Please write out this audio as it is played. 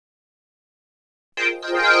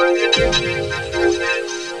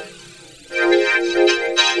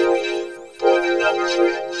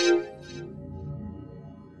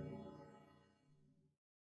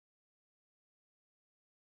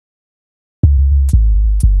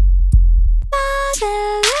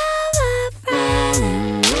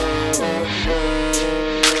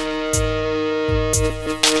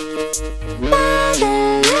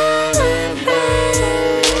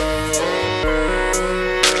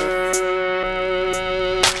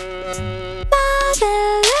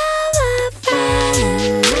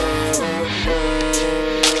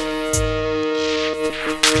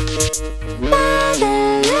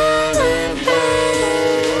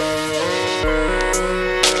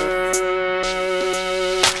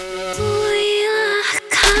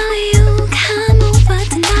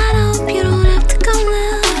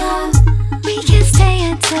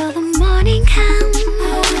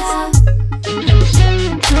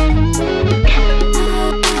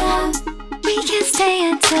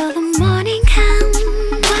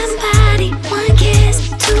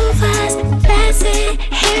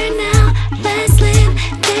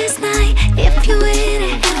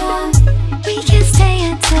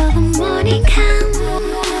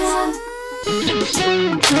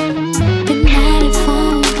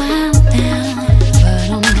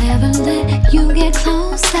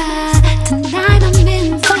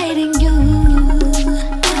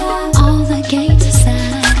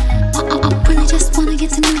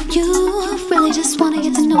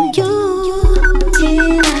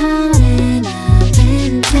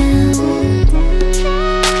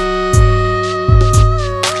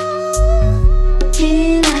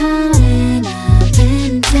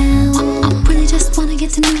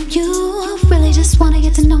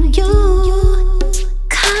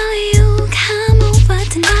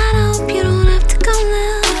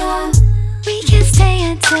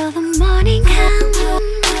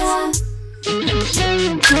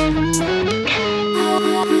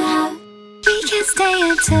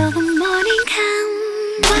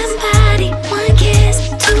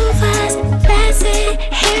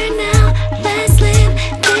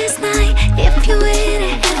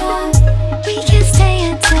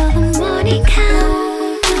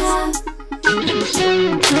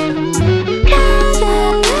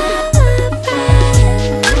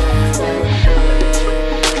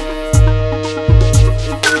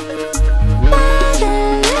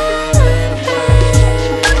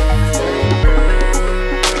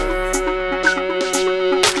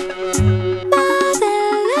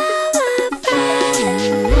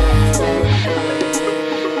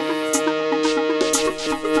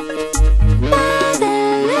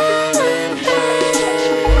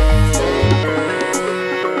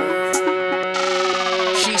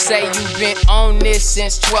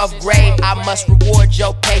Since 12th grade, I must reward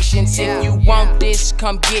your patience. If you want this,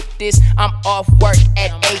 come get this. I'm off work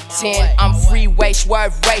at 8:10. I'm freeway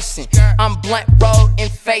swerve racing. I'm blunt road and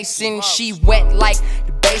facing. She wet like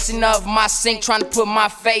the basin of my sink, trying to put my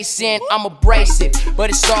face in. I'm abrasive, but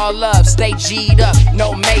it's all love. Stay G'd up,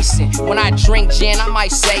 no Mason. When I drink gin, I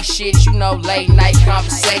might say shit. You know, late night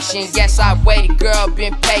conversation. Yes, I waited, girl,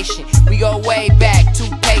 been patient. We go way back, too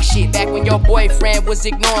patient. Back when your boyfriend was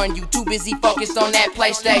ignoring you, too busy focused on that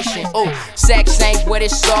PlayStation. Ooh, sex ain't what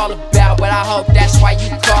it's all about, but I hope that's why you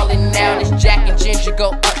callin' now. This Jack and Ginger go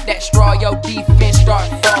up that straw, your defense start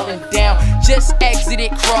falling down. Just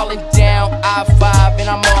exited, crawling down I-5, and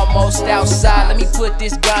I'm almost outside. Let me put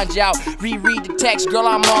this ganja out, reread the text, girl,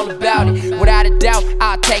 I'm all about it. Without a doubt,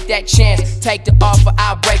 I'll take that chance. Take the offer,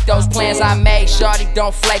 I'll break those plans I made. Shorty,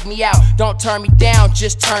 don't flake me out. Don't turn me down,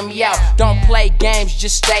 just turn me out. Don't play games,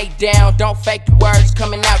 just stay down. Don't fake the words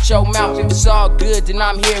coming out your mouth. If it's all good, then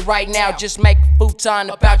I'm here right now. Just make a futon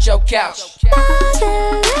about your couch.